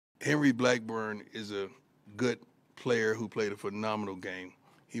Henry Blackburn is a good player who played a phenomenal game.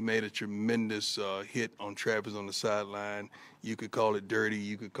 He made a tremendous hit on Travis on the sideline. You could call it dirty.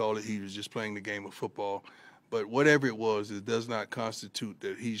 You could call it he was just playing the game of football. But whatever it was, it does not constitute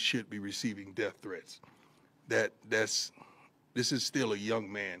that he should be receiving death threats. This is still a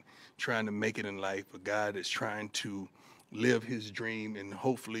young man trying to make it in life, a guy that's trying to live his dream and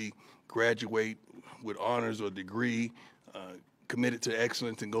hopefully graduate with honors or degree, committed to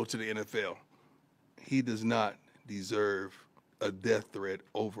excellence and go to the NFL. He does not deserve a death threat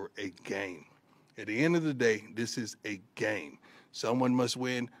over a game. At the end of the day, this is a game. Someone must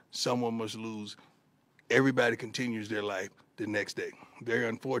win, someone must lose. Everybody continues their life the next day. Very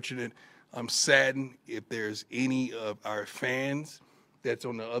unfortunate. I'm saddened if there's any of our fans that's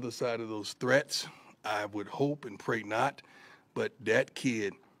on the other side of those threats. I would hope and pray not, but that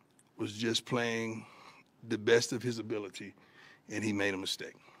kid was just playing the best of his ability, and he made a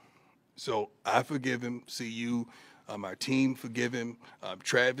mistake. So I forgive him. CU, our team forgive him.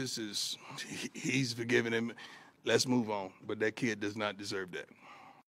 Travis he's forgiven him. Let's move on. But that kid does not deserve that.